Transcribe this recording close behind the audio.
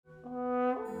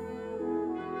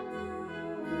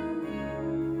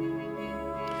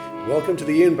Welcome to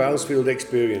the Ian Bousfield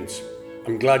Experience.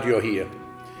 I'm glad you're here.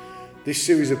 This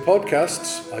series of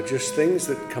podcasts are just things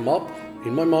that come up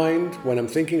in my mind when I'm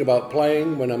thinking about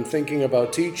playing, when I'm thinking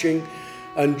about teaching,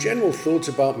 and general thoughts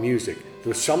about music.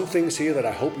 There are some things here that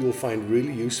I hope you'll find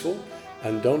really useful.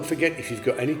 And don't forget, if you've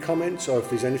got any comments or if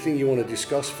there's anything you want to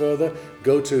discuss further,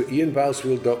 go to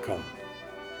ianbousfield.com.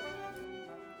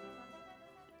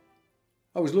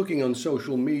 I was looking on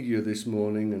social media this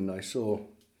morning and I saw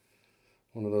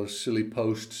one of those silly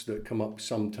posts that come up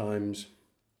sometimes.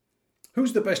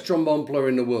 Who's the best trombone player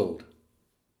in the world?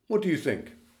 What do you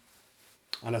think?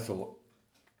 And I thought,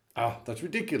 that's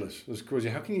ridiculous. That's crazy.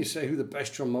 How can you say who the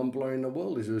best trombone player in the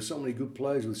world is? There are so many good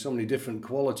players with so many different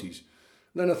qualities.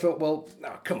 And then I thought, well,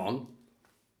 come on.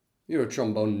 You're a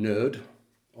trombone nerd,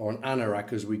 or an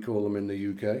anorak as we call them in the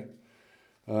UK.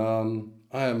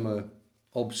 I am an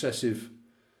obsessive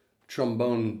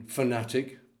trombone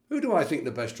fanatic. Who do I think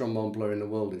the best trombone player in the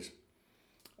world is?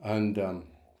 And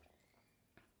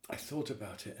I thought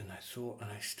about it and I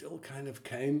still kind of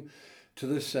came to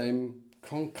the same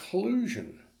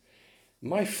conclusion.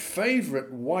 My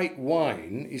favourite white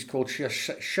wine is called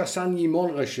Chassagne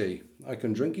Montrachet. I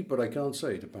can drink it, but I can't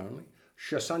say it apparently.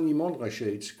 Chassagne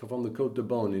Montrachet, it's from the Côte de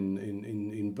Beaune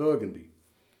in Burgundy.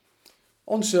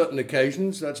 On certain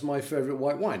occasions, that's my favourite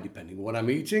white wine, depending on what I'm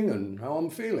eating and how I'm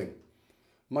feeling.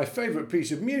 My favourite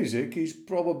piece of music is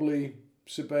probably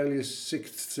Sibelius'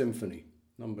 Sixth Symphony,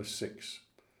 number 6.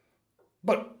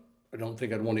 But I don't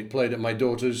think I'd want it played at my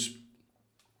daughter's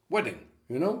wedding,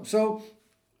 So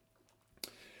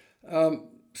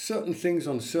certain things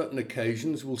on certain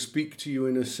occasions will speak to you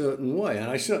in a certain way. And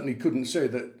I certainly couldn't say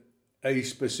that a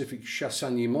specific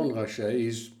Chassagne Montrachet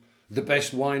is the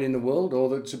best wine in the world or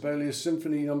that Sibelius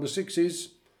Symphony number 6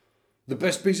 is the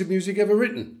best piece of music ever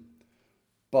written.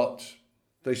 But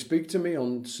they speak to me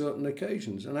on certain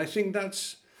occasions. And I think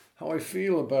that's how I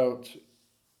feel about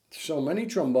so many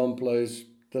trombone players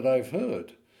that I've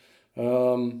heard.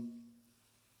 A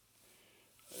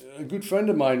good friend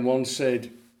of mine once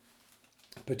said,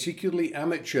 particularly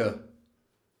amateur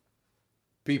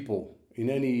people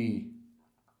in any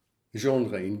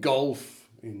genre, in golf,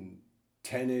 in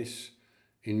tennis,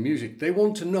 in music, they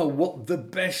want to know what the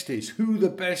best is, who the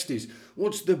best is,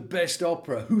 what's the best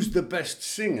opera, who's the best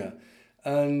singer.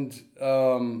 And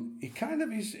it kind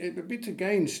of is a bit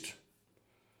against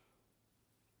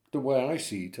the way I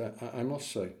see it, I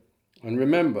must say. And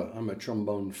remember, I'm a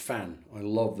trombone fan. I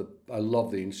love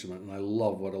the instrument and I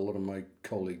love what a lot of my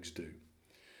colleagues do.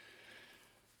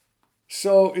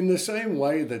 So in the same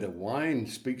way that a wine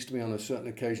speaks to me on a certain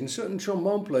occasion, certain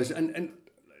trombone players, and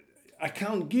I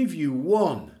can't give you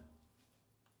one.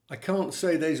 I can't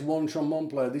say there's one trombone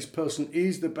player, this person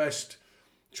is the best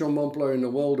trombone player in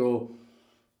the world, or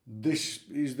this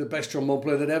is the best trombone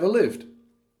player that ever lived.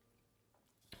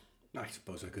 I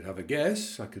suppose I could have a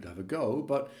guess, I could have a go,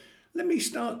 but let me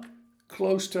start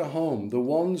close to home. The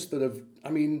ones that have,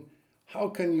 how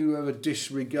can you ever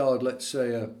disregard, let's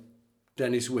say, a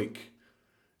Dennis Wick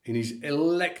in his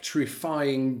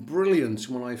electrifying brilliance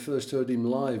when I first heard him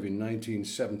live in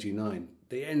 1979,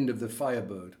 the end of the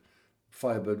Firebird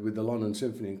with the London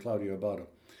Symphony and Claudio Abbado.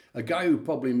 A guy who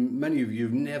probably many of you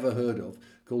have never heard of,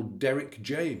 called Derek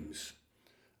James,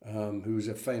 who's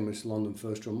a famous London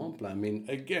first trombone player.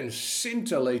 Again,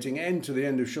 scintillating end to the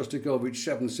end of Shostakovich's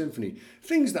Seventh Symphony.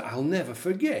 Things that I'll never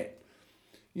forget.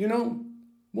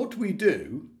 What we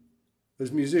do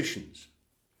as musicians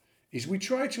is we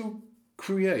try to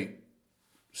create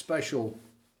special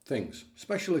things,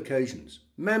 special occasions,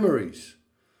 memories.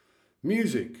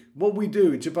 Music, what we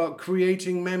do, it's about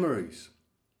creating memories.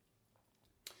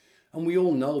 And we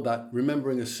all know that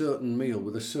remembering a certain meal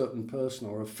with a certain person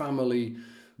or a family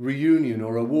reunion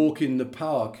or a walk in the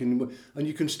park, and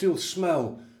you can still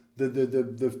smell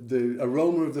the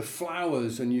aroma of the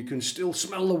flowers, and you can still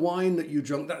smell the wine that you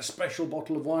drank, that special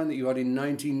bottle of wine that you had in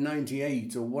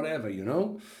 1998 or whatever,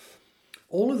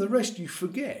 All of the rest you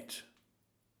forget.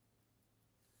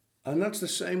 And that's the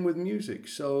same with music.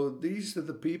 So these are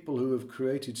the people who have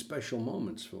created special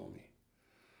moments for me.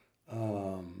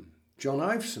 John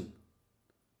Iveson,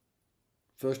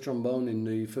 first trombone in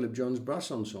the Philip Jones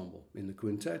Brass Ensemble, in the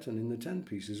quintet and in the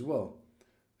 10-piece as well.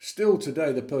 Still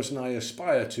today the person I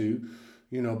aspire to,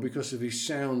 because of his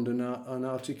sound and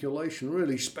articulation,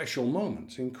 really special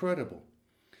moments, incredible.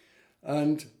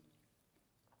 And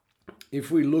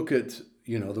if we look at,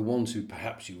 the ones who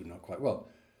perhaps you would not quite well,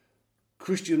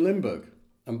 Christian Lindberg.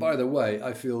 And by the way,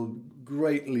 I feel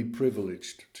greatly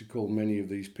privileged to call many of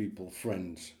these people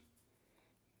friends.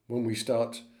 When we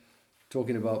start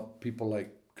talking about people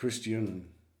like Christian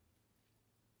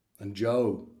and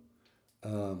Joe,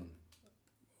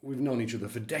 we've known each other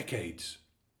for decades.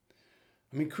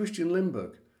 I mean, Christian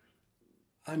Lindbergh,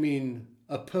 I mean,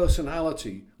 a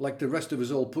personality like the rest of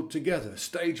us all put together,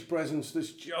 stage presence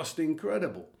that's just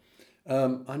incredible.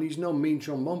 And he's no mean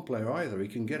trombone player either. He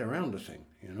can get around a thing,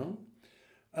 you know.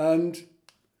 And,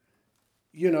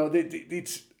 you know,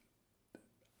 it's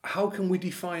how can we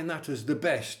define that as the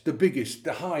best, the biggest,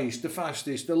 the highest, the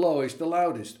fastest, the lowest, the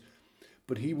loudest?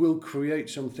 But he will create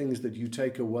some things that you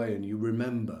take away and you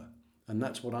remember. And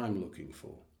that's what I'm looking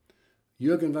for.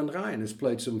 Jürgen van Rijn has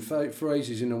played some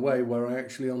phrases in a way where I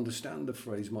actually understand the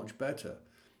phrase much better.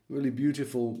 Really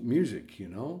beautiful music, you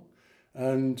know.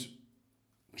 And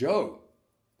Joe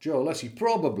Leslie,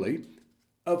 probably,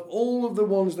 of all of the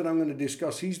ones that I'm going to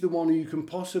discuss, he's the one who you can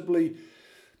possibly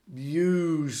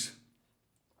use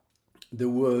the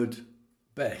word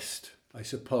best, I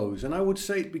suppose. And I would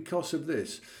say it because of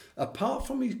this. Apart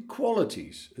from his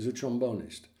qualities as a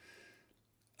trombonist,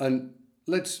 and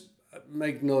let's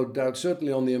make no doubt,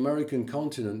 certainly on the American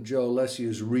continent, Joe Leslie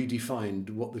has redefined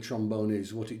what the trombone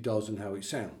is, what it does and how it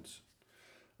sounds.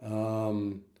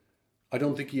 I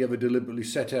don't think he ever deliberately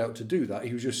set out to do that.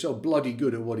 He was just so bloody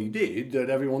good at what he did that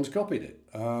everyone's copied it,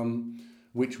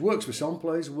 which works for some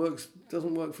players,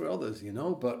 doesn't work for others, you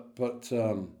know. But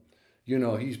you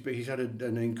know, he's had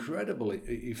an incredible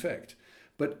effect.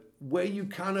 But where you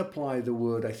can apply the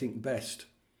word, I think, best,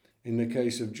 in the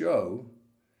case of Joe,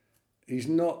 is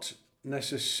not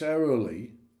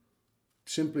necessarily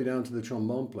simply down to the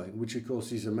trombone playing, which of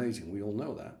course is amazing. We all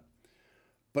know that.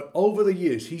 But over the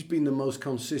years, he's been the most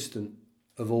consistent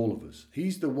of all of us.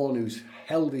 He's the one who's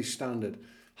held his standard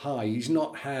high. He's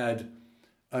not had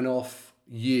an off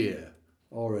year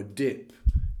or a dip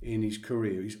in his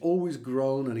career. He's always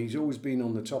grown and he's always been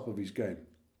on the top of his game.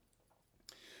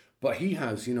 But he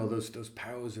has, you know, those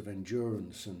powers of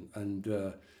endurance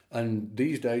and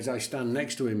these days I stand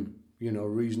next to him, you know,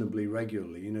 reasonably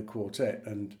regularly in a quartet,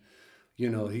 and you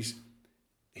know,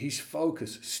 his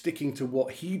focus, sticking to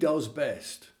what he does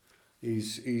best,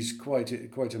 is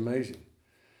quite amazing.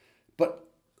 But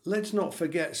let's not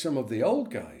forget some of the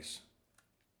old guys.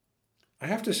 I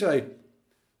have to say,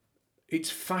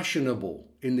 it's fashionable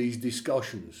in these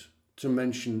discussions to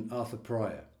mention Arthur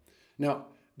Pryor. Now,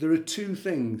 there are two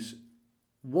things.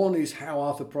 One is how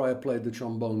Arthur Pryor played the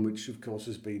trombone, which of course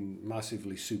has been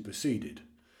massively superseded.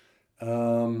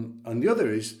 And the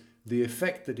other is the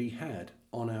effect that he had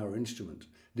on our instrument,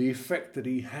 the effect that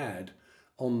he had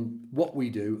on what we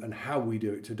do and how we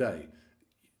do it today.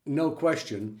 No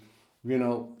question, you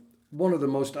know, one of the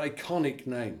most iconic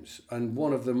names and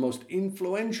one of the most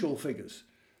influential figures.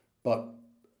 But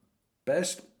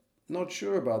best, not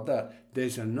sure about that.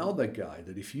 There's another guy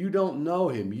that if you don't know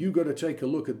him, you got to take a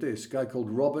look at this guy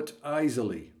called Robert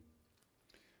Isley.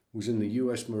 Was in the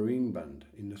US Marine Band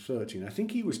in the 30s. I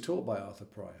think he was taught by Arthur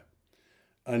Pryor.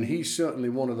 And he's certainly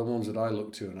one of the ones that I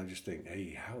look to and I just think,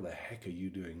 hey, how the heck are you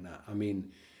doing that? I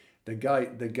mean, the guy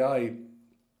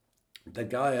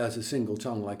has a single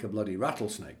tongue like a bloody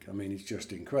rattlesnake. I mean, it's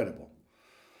just incredible.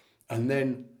 And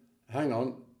then, hang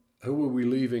on, who are we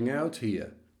leaving out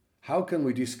here? How can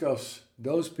we discuss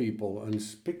those people and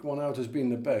pick one out as being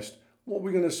the best? What are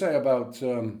we going to say about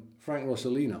Frank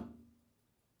Rossellino?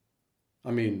 I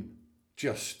mean,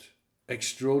 just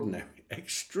extraordinary.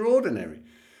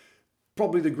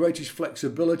 Probably the greatest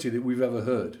flexibility that we've ever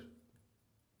heard.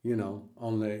 You know,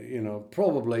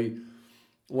 probably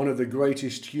one of the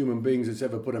greatest human beings that's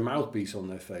ever put a mouthpiece on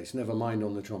their face, never mind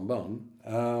on the trombone.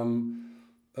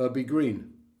 Herbie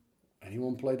Green.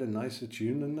 Anyone played a nicer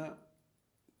tune than that?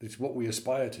 It's what we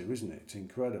aspire to, isn't it? It's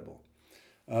incredible.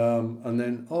 And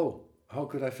then, how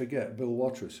could I forget Bill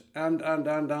Watrous? And.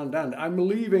 I'm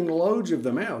leaving loads of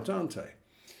them out, aren't I?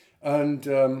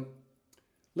 And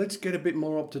let's get a bit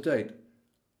more up to date.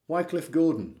 Wycliffe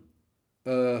Gordon.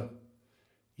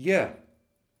 Yeah,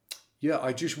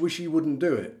 I just wish he wouldn't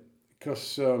do it,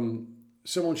 because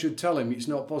someone should tell him it's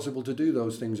not possible to do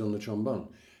those things on the trombone.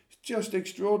 It's just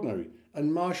extraordinary.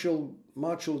 And Marshall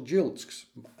Gilks.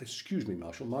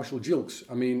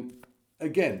 I mean,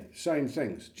 again, same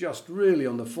things, just really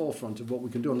on the forefront of what we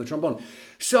can do on the trombone.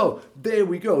 So there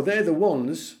we go. They're the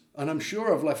ones, and I'm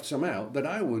sure I've left some out, that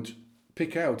I would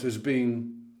pick out as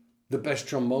being the best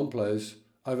trombone players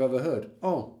I've ever heard.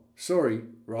 Oh, sorry,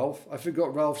 Ralph. I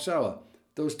forgot Ralph Sauer.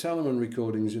 Those Telemann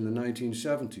recordings in the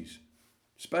 1970s.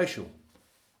 Special.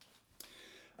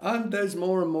 And there's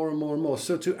more and more and more and more.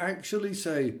 So to actually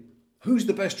say, who's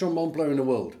the best trombone player in the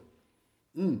world?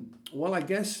 Well, I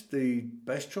guess the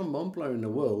best trombone player in the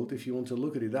world, if you want to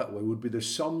look at it that way, would be the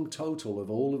sum total of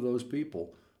all of those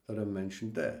people that I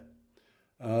mentioned there.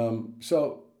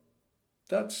 So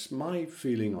that's my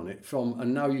feeling on it.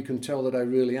 And now you can tell that I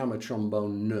really am a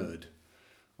trombone nerd.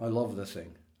 I love the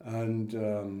thing, and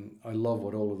I love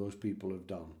what all of those people have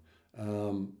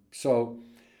done. So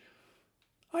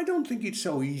I don't think it's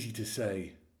so easy to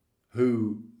say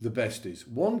who the best is.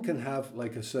 One can have,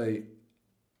 like I say,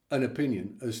 an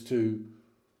opinion as to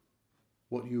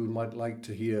what you might like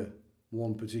to hear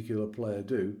one particular player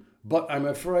do, but I'm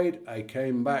afraid I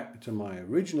came back to my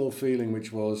original feeling,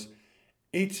 which was,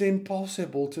 it's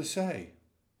impossible to say.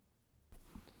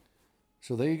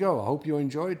 So there you go. I hope you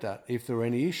enjoyed that. If there are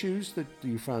any issues that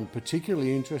you found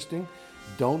particularly interesting,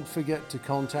 don't forget to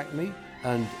contact me,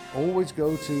 and always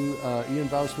go to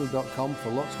ianbousfield.com for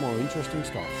lots more interesting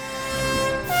stuff.